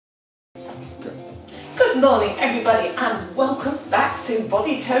Good morning everybody and welcome back to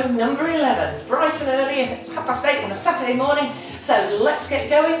body tone number 11. Bright and early at 8:30 on a Saturday morning. So let's get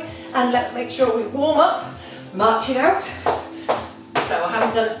going and let's make sure we warm up, march it out. So I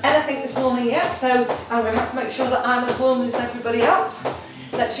haven't done anything this morning yet, so I'm going to have to make sure that I'm as warm as everybody else.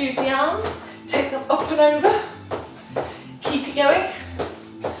 Let's use the arms, take them up and over, keep it going,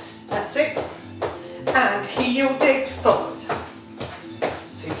 that's it, and heel digs forward.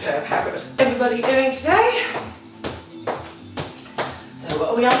 Superb. How is everybody doing today? So what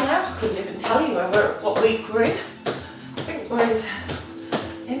are we on now? I couldn't even tell you what week we're in. I think we're in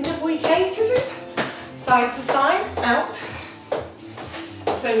end of week 8, is it? Side to side, out.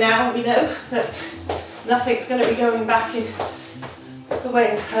 So now we know that nothing's going to be going back in the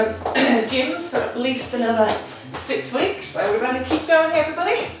way of gyms for at least another 6 weeks. So we better keep going,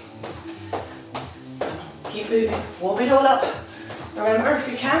 everybody. Keep moving, warm it all up. Remember, if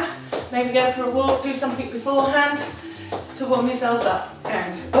you can, maybe go for a walk, do something beforehand to warm yourselves up.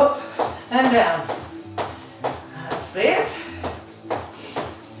 And up and down. That's it.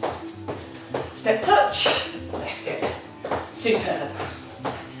 Step touch, lift it. Superb.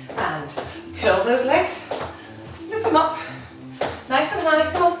 And curl those legs, lift them up. Nice and high,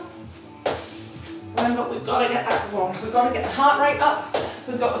 come on. Remember, we've got to get that warm. We've got to get the heart rate up.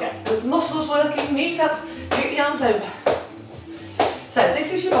 We've got to get the muscles working, knees up, kick the arms over. So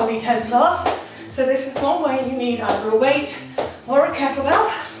this is your body tone class. So this is one way you need either a weight or a kettlebell.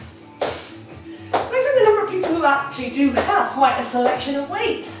 Surprising the number of people who actually do have quite a selection of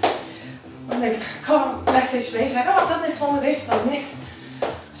weights. When they've messaged me saying, oh, I've done this one with this and this.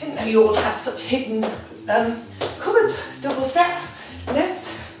 I didn't know you all had such hidden cupboards. Double step, lift.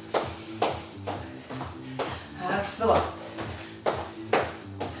 That's the one.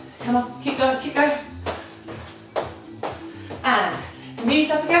 Come on, keep going, keep going. And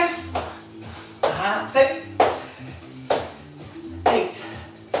knees up again. That's it. 8,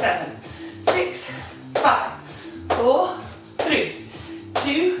 7, 6, 5, 4, 3,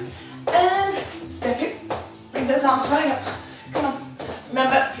 2, and step it. Bring those arms right up. Come on.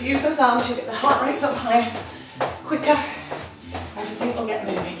 Remember, if you use those arms, you'll get the heart rates up higher, quicker. Everything will get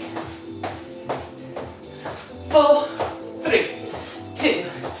moving. 4, 3, 2,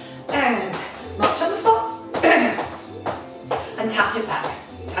 and march on the spot. And tap it back.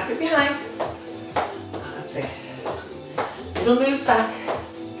 Tap it behind. That's it. Little moves back.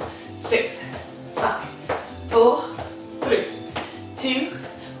 6, 5, 4, 3, 2,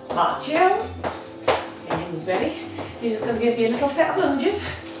 march out. And ready. You're just going to give you a little set of lunges.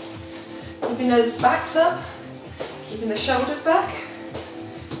 Keeping those backs up. Keeping the shoulders back.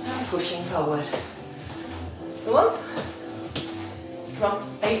 And pushing forward. That's the one. Come on.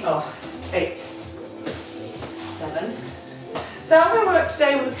 8 more. 8, 7. So I'm going to work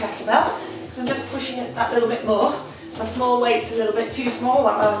today with a kettlebell because I'm just pushing it that little bit more. My small weight's a little bit too small,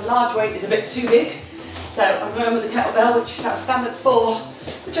 my large weight is a bit too big. So I'm going with the kettlebell, which is that standard 4,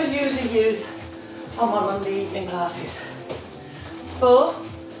 which I usually use on my Monday evening classes. 4,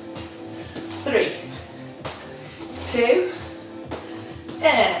 3, 2,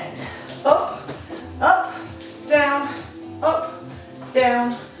 and up, up, down,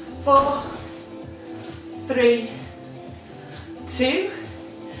 4, 3, 2,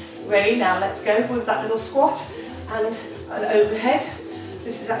 ready, now let's go with that little squat and an overhead.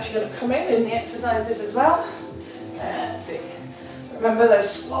 This is actually going to come in the exercises as well. That's it. Remember,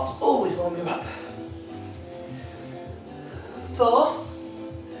 those squats always warm you up. 4,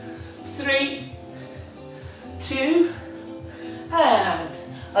 3, 2, and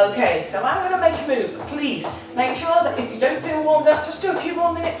okay, so I'm going to make a move, but please make sure that if you don't feel warmed up, just do a few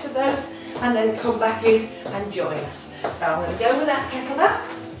more minutes of those and then come back in and join us. So I'm going to go with that kettlebell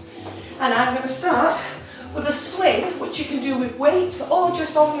and I'm going to start with a swing, which you can do with weights or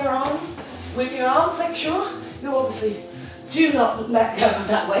just on your arms. With your arms, make sure you obviously do not let go of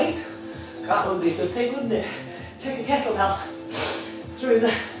that weight. That would be a good thing, wouldn't it? Take a kettlebell through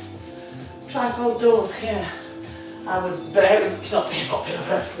the trifold doors here. I would very much not be a popular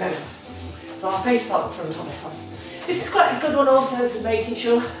person then. So I'll face front on this one. This is quite a good one also for making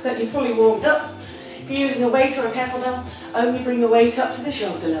sure that you're fully warmed up. If you're using a weight or a kettlebell, only bring the weight up to the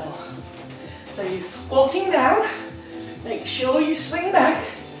shoulder level. So you're squatting down, make sure you swing back,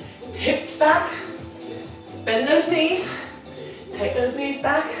 hips back, bend those knees, take those knees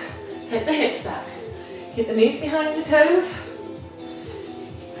back, take the hips back. Keep the knees behind the toes.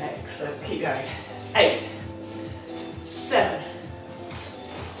 Excellent, keep going. 8, 7,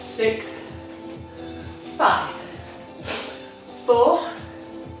 6, 5, 4,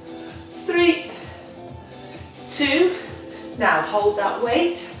 3, 2, now hold that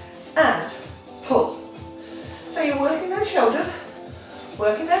weight and pull. you're working those shoulders,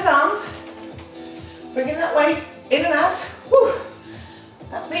 working those arms, bringing that weight in and out. Woo.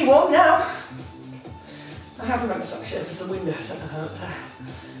 That's me warm now. I have remembered to actually open some windows at the moment, so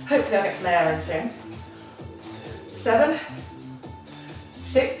hopefully I'll get some air in soon. 7,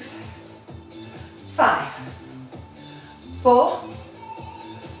 6, 5, 4,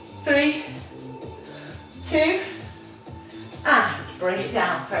 3, 2, and bring it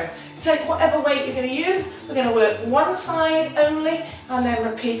down. So take whatever weight you're going to use. We're going to work one side only and then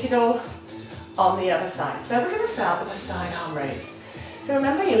repeat it all on the other side. So we're going to start with a side arm raise. So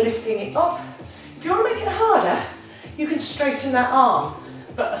remember, you're lifting it up. If you want to make it harder, you can straighten that arm.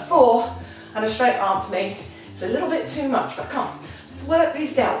 But a 4 and a straight arm for me is a little bit too much. But come on, let's work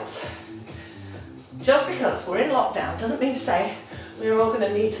these delts. Just because we're in lockdown doesn't mean to say we're all going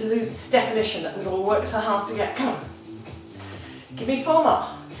to need to lose this definition that we've all worked so hard to get. Come on. Give me 4 more.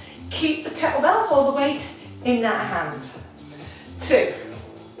 Keep the kettlebell or the weight in that hand. 2.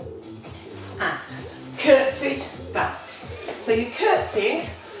 And curtsy back. So you're curtsying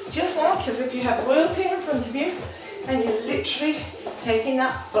just like as if you have royalty in front of you and you're literally taking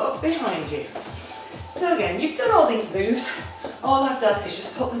that foot behind you. So again, you've done all these moves. All I've done is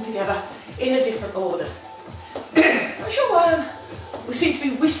just put them together in a different order. Not sure why we seem to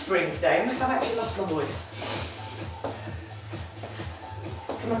be whispering today, unless I've actually lost my voice.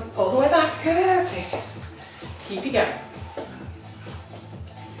 Come on, all the way back, that's it. Keep it going.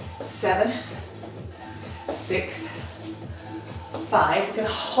 7, 6, 5, we're going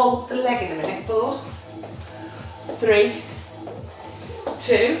to hold the leg in a minute. 4, 3,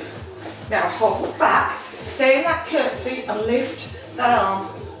 2, now hold back, stay in that curtsy and lift that arm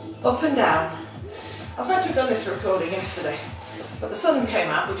up and down. I was meant to have done this recording yesterday, but the sun came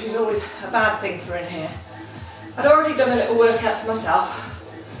out, which is always a bad thing for in here. I'd already done a little workout for myself,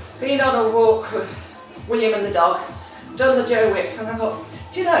 been on a walk with William and the dog, done the Joe Wicks, and I thought,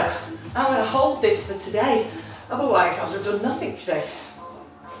 do you know, I'm going to hold this for today, otherwise I would have done nothing today.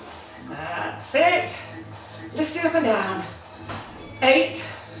 That's it. Lift it up and down. 8,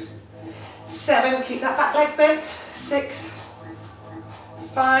 7, keep that back leg bent. 6,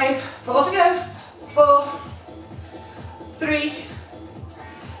 5, 4 to go. 4, 3,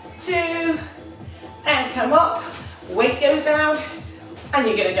 2, and come up. Weight goes down, and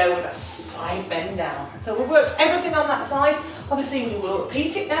you're going to go with a side bend down. So we've worked everything on that side. Obviously, we will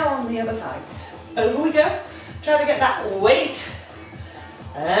repeat it now on the other side. Over we go. Try to get that weight.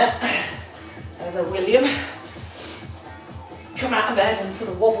 There's a William. Come out of bed and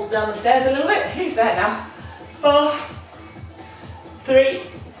sort of wobble down the stairs a little bit. He's there now. 4, 3,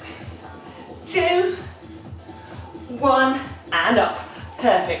 2, 1, and up.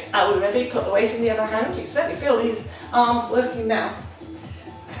 Perfect. Are we ready? Put the weight in the other hand. You certainly feel these arms working now.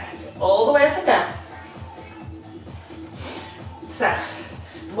 That's it. All the way up and down. So,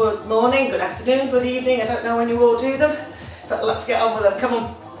 good morning, good afternoon, good evening. I don't know when you all do them, but let's get on with them. Come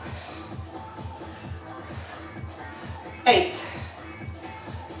on. 8,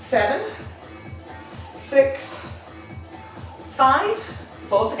 7, 6, 5,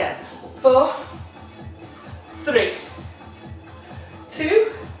 4 to go. 4, 3,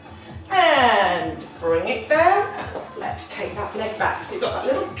 2, and bring it down. Let's take that leg back. So you've got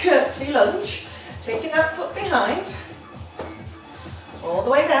that little curtsy lunge, taking that foot behind, all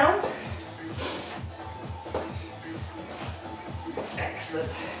the way down.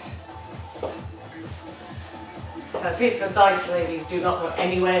 Excellent. So a piece of advice, ladies, do not go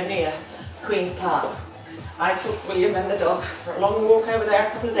anywhere near Queen's Park. I took William and the dog for a long walk over there a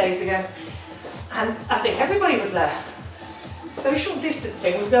couple of days ago, and I think everybody was there. Social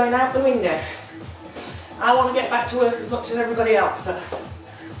distancing was going out the window. I want to get back to work as much as everybody else, but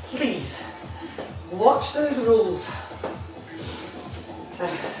please, watch those rules. So,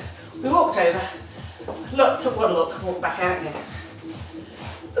 we walked over, looked, took one look, and walked back out again.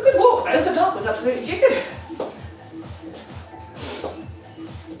 It's a good walk though, the dog was absolutely jiggered.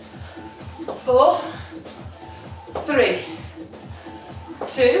 4, 3,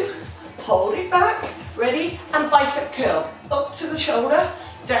 2, hold it back, ready, and bicep curl. Up to the shoulder,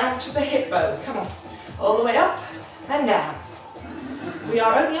 down to the hip bone. Come on, all the way up and down. We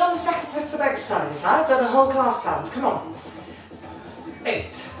are only on the second set of exercises. I've got a whole class planned. Come on.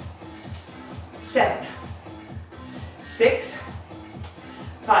 8, 7, 6,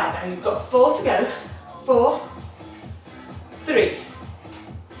 5. Now you've got 4 to go. 4, 3,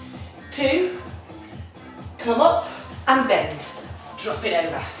 2, come up and bend. Drop it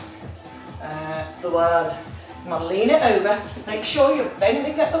over. That's the one. Come on, lean it over. Make sure you're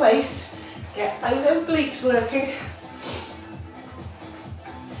bending at the waist. Get those obliques working.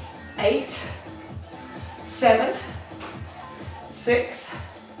 8, 7, 6,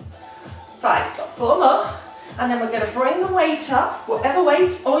 5. Got 4 more. And then we're going to bring the weight up, whatever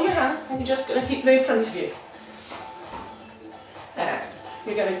weight, or your hand, and you're just going to keep them in front of you. And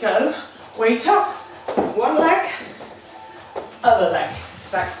you're going to go, weight up, one leg, other leg.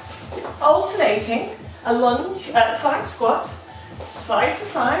 So, alternating a lunge, side squat, side to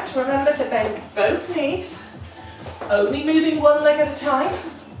side. Remember to bend both knees, only moving one leg at a time,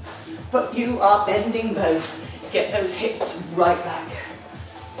 but you are bending both. Get those hips right back.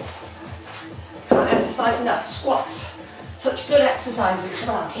 Can't emphasize enough. Squats, such good exercises. Come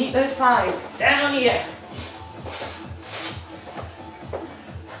on, keep those thighs down here.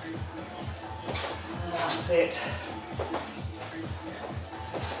 That's it.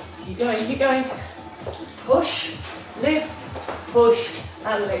 Keep going, keep going. Push, lift, push,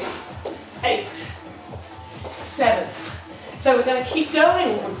 and lift. 8, 7. So we're going to keep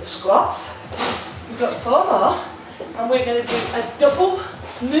going with the squats. We've got 4 more, and we're going to do a double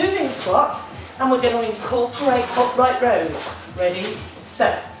moving squat, and we're going to incorporate upright rows. Ready,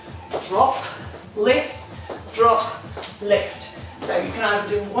 set, drop, lift, drop, lift. So you can either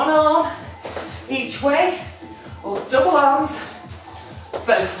do one arm each way, or double arms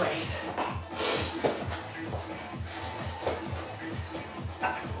both ways.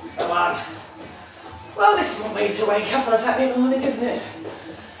 So on. Well, this is one way to wake up on a Saturday morning, isn't it?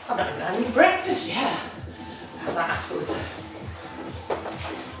 I've not even had any breakfast yet. I'll have that afterwards.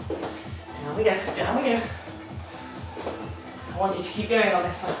 Down we go, down we go. I want you to keep going on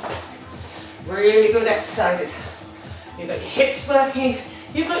this one. Really good exercises. You've got your hips working,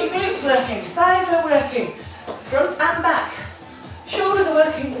 you've got your glutes working, your thighs are working, front and back. Shoulders are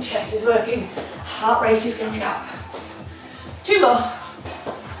working, the chest is working, heart rate is going up. 2 more.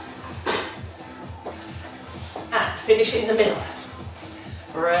 And finish it in the middle.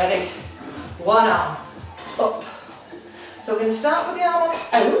 Ready, one arm, up. So we're going to start with the arm on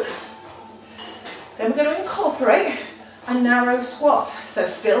its own. Then we're going to incorporate a narrow squat. So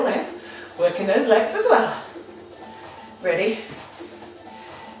still then, working those legs as well. Ready?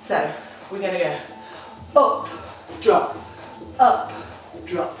 So we're going to go up, drop, up,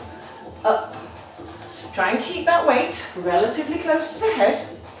 drop, up. Try and keep that weight relatively close to the head.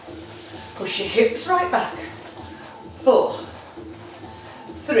 Push your hips right back. 4,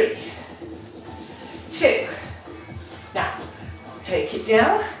 3, 2. Now, take it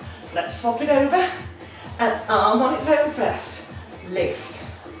down. Let's swap it over. And arm on its own first. Lift.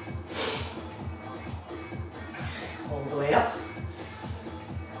 All the way up.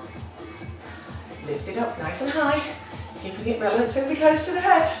 Lift it up nice and high. Keeping it relatively close to the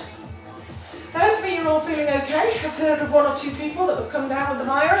head. So hopefully you're all feeling okay. I've heard of 1 or 2 people that have come down with the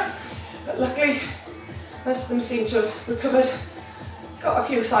virus, but luckily most of them seem to have recovered. Got a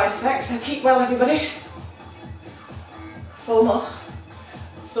few side effects, so keep well everybody. 4 more.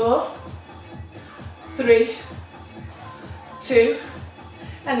 4, 3, 2,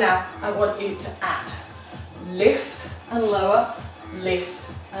 and now I want you to add. Lift and lower, lift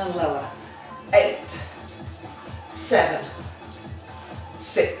and lower. 8, 7,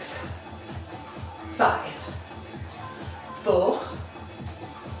 6, 5, 4,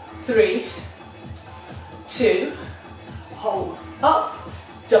 3, 2, hold up,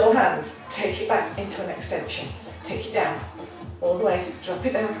 double hands, take it back into an extension, take it down, all the way, drop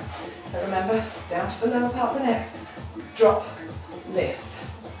it down. So remember, down to the lower part of the neck, drop, lift.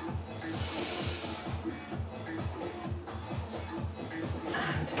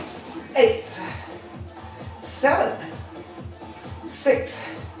 And 8, 7,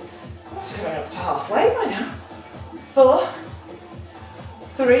 6, that's coming up to halfway by now. 4,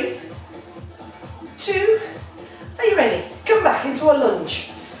 3, 2, are you ready? Come back into a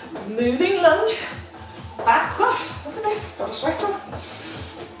lunge. Moving lunge, back, gosh, look at this, got a sweat on.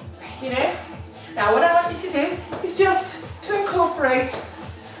 You know? Now what I want you to do is just to incorporate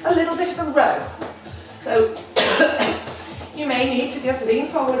a little bit of a row. So you may need to just lean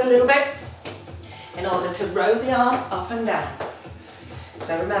forward a little bit in order to row the arm up and down.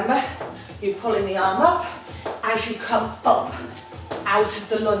 So remember, you're pulling the arm up as you come up out of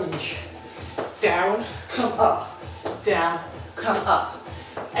the lunge. Down, come up, down, come up.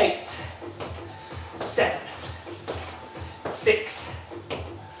 8, 7, 6,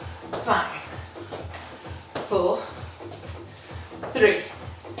 5, 4, 3,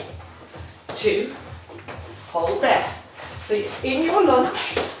 2, hold there. So you're in your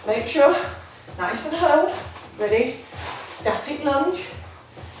lunge, make sure, nice and hold, ready, static lunge,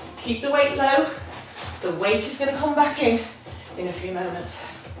 keep the weight low, the weight is going to come back in a few moments.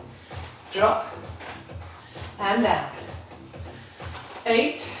 Drop, and down.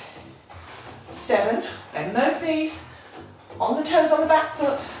 8, 7, bend both knees, On the toes on the back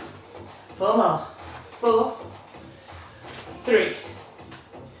foot. 4 more. 4, 3,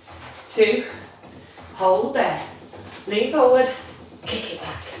 2, hold there. Lean forward, kick it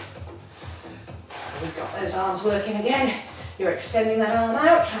back. So we've got those arms working again. You're extending that arm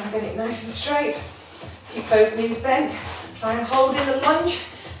out, try and get it nice and straight. Keep both knees bent. Try and hold in the lunge.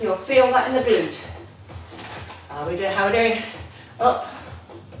 You'll feel that in the glute. How are we doing? Up.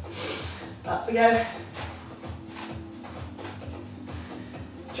 Up we go.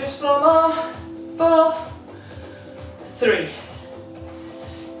 Just 4 more. 4, 3,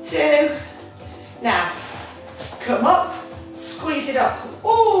 2. Now, come up, squeeze it up.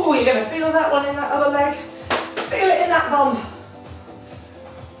 Oh, you're going to feel that one in that other leg. Feel it in that bum.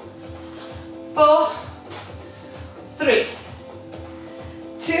 4, 3,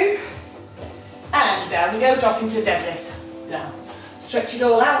 2, and down we go, drop into a deadlift. Down. Stretch it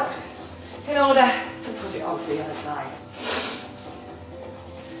all out in order to put it onto the other side.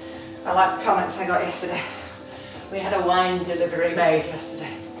 I like the comments I got yesterday. We had a wine delivery made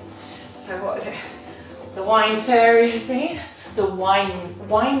yesterday. So what is it? The wine fairy has been. The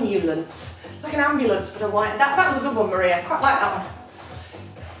wine-ulance. Like an ambulance, but a wine. That was a good one, Maria. I quite like that one.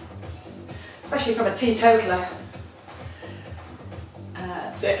 Especially from a teetotaler.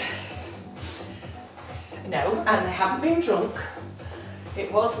 That's it. No, and they haven't been drunk.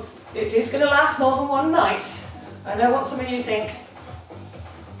 It is going to last more than one night. I know what some of you think.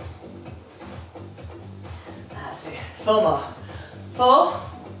 That's it. 4 more. 4,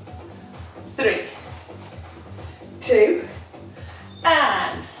 3, 2,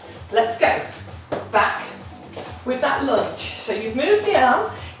 and let's go. Back with that lunge. So you've moved the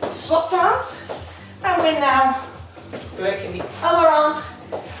arm, you've swapped arms, and we're now working the other arm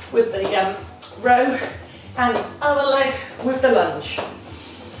with the row and the other leg with the lunge.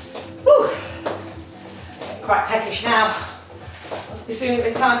 Whew. Getting quite peckish now. Must be soon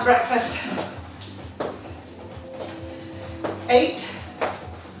it'll be time for breakfast. 8,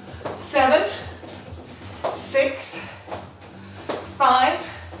 7, 6, 5,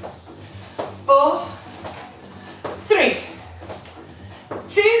 4, 3,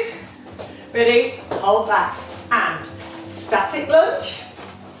 2, ready, hold back, and static lunge.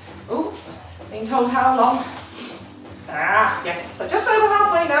 Ooh, being told how long? Yes, so just over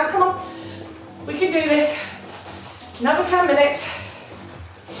halfway now, come on. We can do this. Another 10 minutes.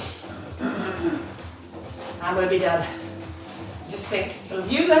 And we'll be done. Just think, we'll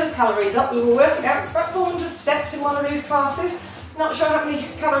use those calories up, we will work it out. It's about 400 steps in one of these classes. Not sure how many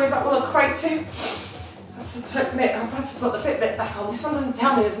calories that will equate to. That's the Fitbit. I'll have to put the Fitbit back on. This one doesn't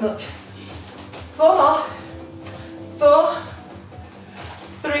tell me as much. 4 more. 4,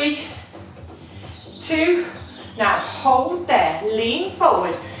 3, 2. Now hold there, lean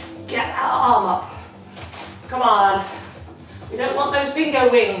forward, get that arm up. Come on. We don't want those bingo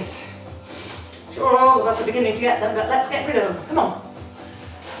wings. Sure, all of us are beginning to get them, but let's get rid of them. Come on.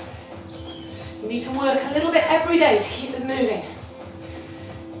 You need to work a little bit every day to keep them moving.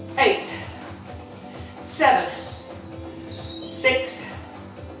 8, 7, 6,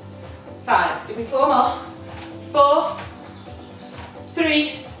 5. Give me 4 more. 4,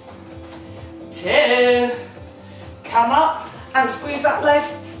 3, 2. Come up and squeeze that leg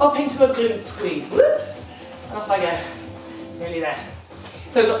up into a glute squeeze. Whoops. And off I go. Nearly there.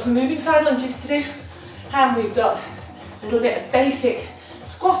 So we've got some moving side lunges to do, and we've got a little bit of basic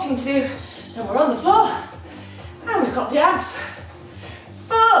squatting to do, and we're on the floor, and we've got the abs.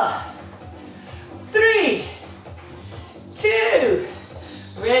 4, 3, 2,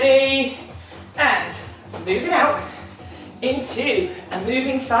 ready, and moving out into a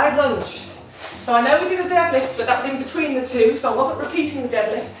moving side lunge. So I know we did a deadlift, but that was in between the two, so I wasn't repeating the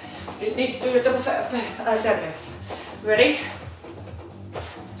deadlift. You need to do a double set of deadlifts. Ready?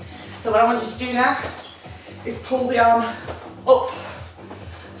 So what I want you to do now is pull the arm up.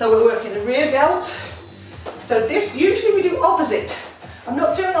 So we're working the rear delt. So this, usually we do opposite. I'm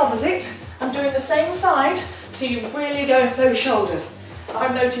not doing opposite, I'm doing the same side, so you really go for those shoulders.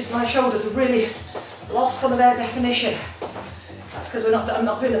 I've noticed my shoulders have really lost some of their definition. That's because I'm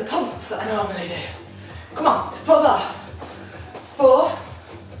not doing the pumps that I normally do. Come on, 4 more. 4,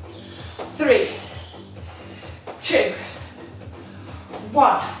 3, 2,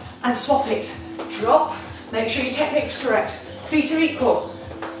 1. And swap it. Drop. Make sure your technique's correct. Feet are equal.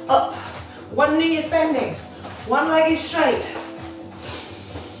 Up. One knee is bending. One leg is straight.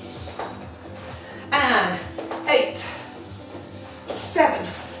 And 8, 7,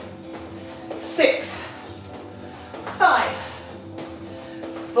 6, 5,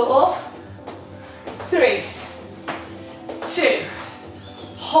 4, 3, 2.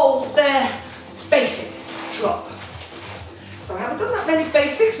 Hold there. Basic. Drop. So we haven't done that many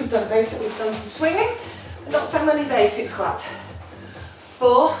basics. We've done basic, we've done some swinging, but not so many basic squats.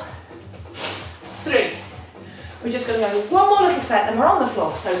 4, 3. We're just going to go one more little set, then we're on the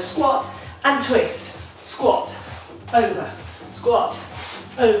floor. So squat and twist. Squat, over, squat,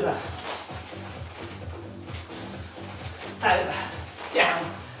 over, over, down,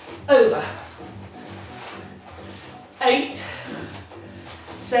 over. 8,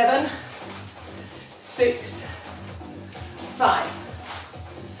 7, 6, 5,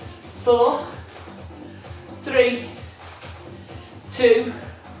 4, 3, 2,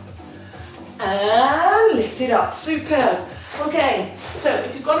 and lift it up. Superb. Okay, so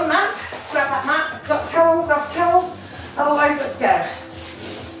if you've got a mat, grab that mat. Got a towel, grab a towel. Otherwise, let's go.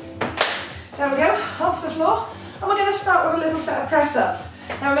 There we go, onto the floor. And we're going to start with a little set of press-ups.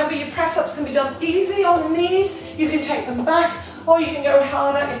 Now remember, your press-ups can be done easy on the knees. You can take them back, or you can go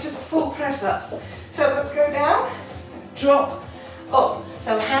harder into full press-ups. So let's go down, drop, up.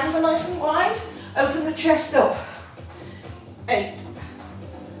 So hands are nice and wide. Open the chest up. 8,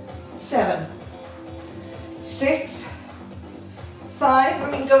 7, 6,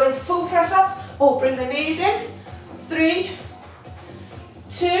 5. We can go into full press-ups, or bring the knees in. 3,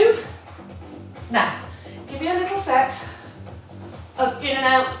 2. Now, give me a little set of in and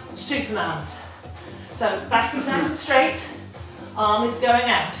out Supermans. So back is nice and straight, arm is going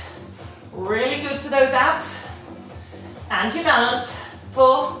out. Really good for those abs and your balance.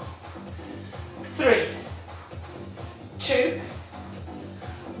 4, 3, 2,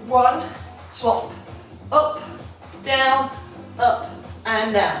 1. Swap. Up, down, up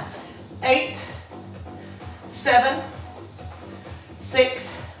and down. 8, 7,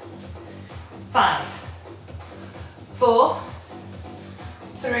 6, 5, 4,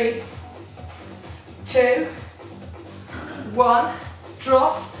 3, 2, 1.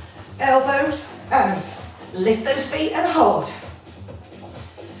 Drop, elbows, and lift those feet and hold.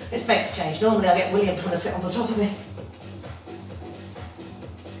 This makes a change. Normally I get William trying to sit on the top of me.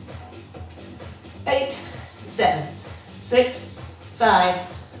 8, 7, 6, 5,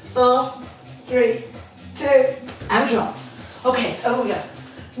 4, 3, 2, and drop. Okay, over we go.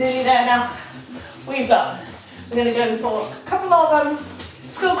 Nearly there now. We're going to go for a couple of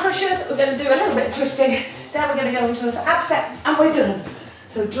skull crushers. We're going to do a little bit of twisting. Then we're going to go into an ab set, and we're done.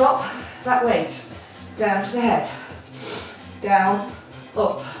 So drop that weight down to the head. Down,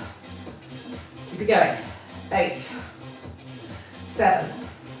 up. Keep it going. 8, 7,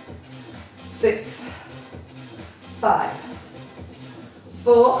 6, 5,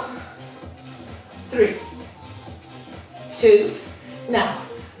 4, 3, 2. Now,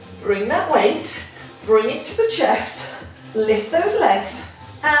 bring that weight, bring it to the chest, lift those legs,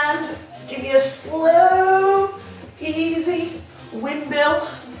 and give me a slow, easy windmill,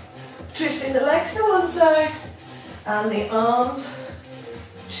 twisting the legs to one side and the arms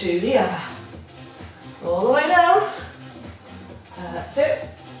to the other. All the way down. That's it.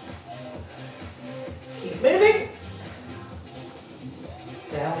 Keep moving.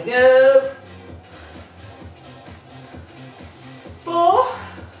 Down we go. 4,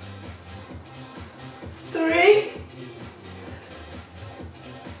 3,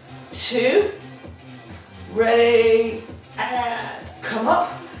 2, ready, and come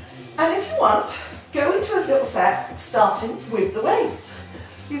up. And if you want, go into a little set starting with the weights.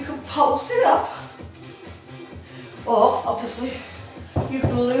 You can pulse it up, or obviously you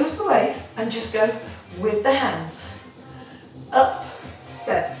can lose the weight and just go with the hands. Up,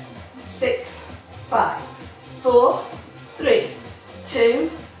 7, 6, 5, 4, 3,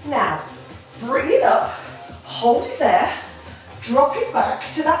 2, now bring it up, hold it there, drop it back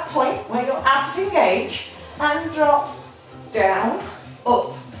to that point where your abs engage, and drop, down,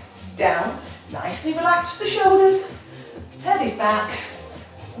 up, down, nicely relax the shoulders, head is back,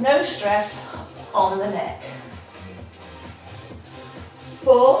 no stress on the neck.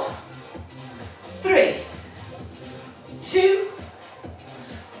 4, 3, 2,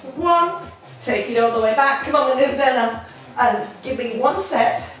 1, take it all the way back, come on, we're going to do there now, and give me one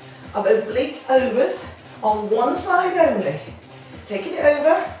set of oblique overs on one side only. Taking it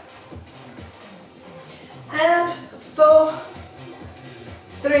over, and 4,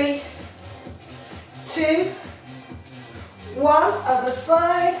 3, 2, 1, other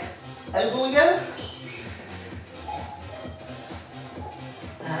side, over we go.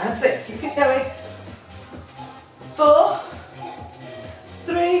 That's it, keep it going. 4,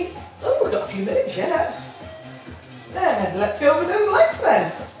 3, oh, we've got a few minutes yet. And let's go with those legs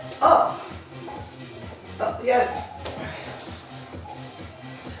then. Up, up we go.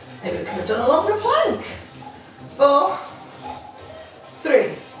 Maybe we could have done a longer plank. 4,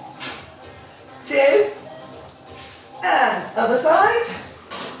 3, 2, and other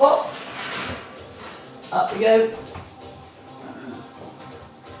go.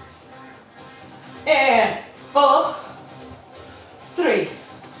 And 4, 3,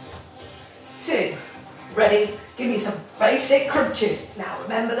 2, ready. Give me some basic crunches. Now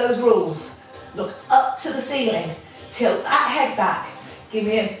remember those rules. Look up to the ceiling. Tilt that head back. Give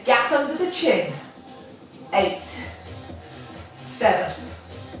me a gap under the chin. 8, 7,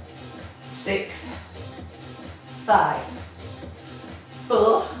 6, 5,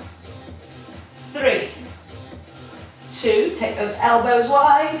 4, 3, 2. Take those elbows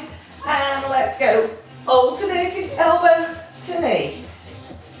wide. And let's go. Alternating elbow to knee.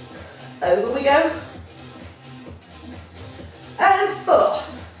 Over we go. And 4,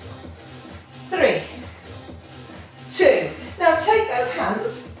 3, 2. Now take those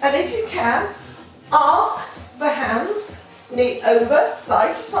hands, and if you can, arc the hands, knee over,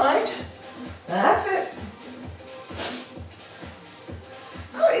 side to side. That's it.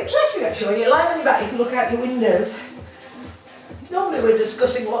 It's quite interesting actually, when you're lying on your back, you can look out your windows. Normally we're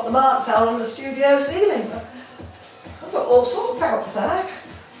discussing what the marks are on the studio ceiling, but I've got all sorts outside.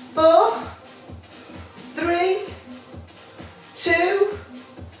 4, 3, 2,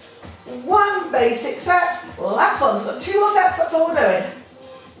 1, basic set. Last one's got 2 more sets, that's all we're doing.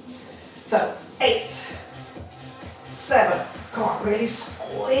 So 8, 7, come on, really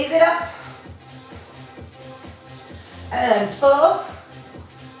squeeze it up. And 4,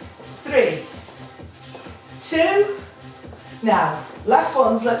 3, 2, now last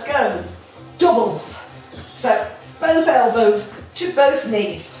ones, let's go. Doubles. So both elbows to both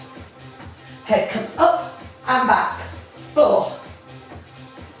knees. Head comes up and back. 4,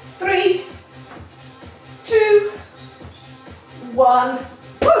 3, 2, 1,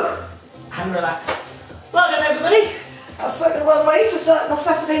 woo, and relax. Well done everybody. That's certainly one way to start my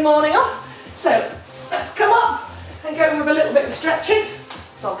Saturday morning off. So let's come up and go with a little bit of stretching.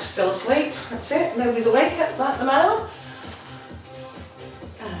 Dog's still asleep, that's it, nobody's awake at the moment.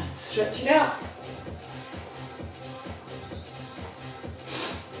 And stretch it out.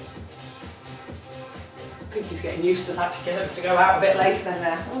 I think he's getting used to the fact he gets to go out a bit later than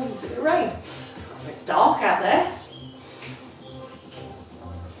now. Oh, it's a bit of rain. It's got a bit dark out there.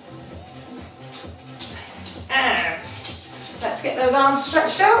 And let's get those arms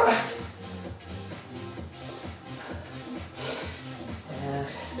stretched out.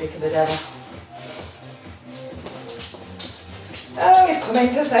 Speak of the devil. Oh, he's coming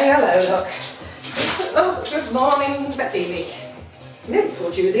to say hello, look. Oh, good morning, baby. Nearly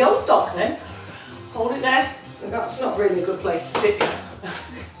called you the old dog then. Hold it there. That's not really a good place to sit.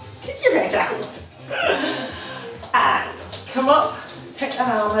 Get your head out. And come up, take that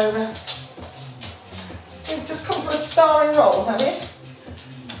arm over. You've just come for a starring roll, have you?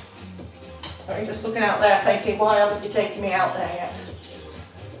 Or are you just looking out there thinking, why haven't you taken me out there yet?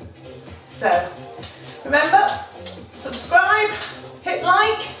 So, remember, subscribe, hit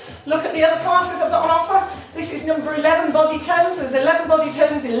like, look at the other classes I've got on offer. This is number 11 body tones. So there's 11 body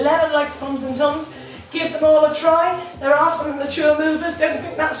tones, 11 legs, thumbs and tums. Give them all a try. There are some mature movers. Don't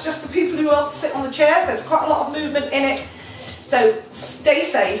think that's just for people who want to sit on the chairs. There's quite a lot of movement in it. So stay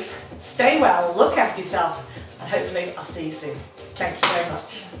safe, stay well, look after yourself, and hopefully I'll see you soon. Thank you very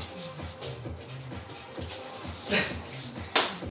much.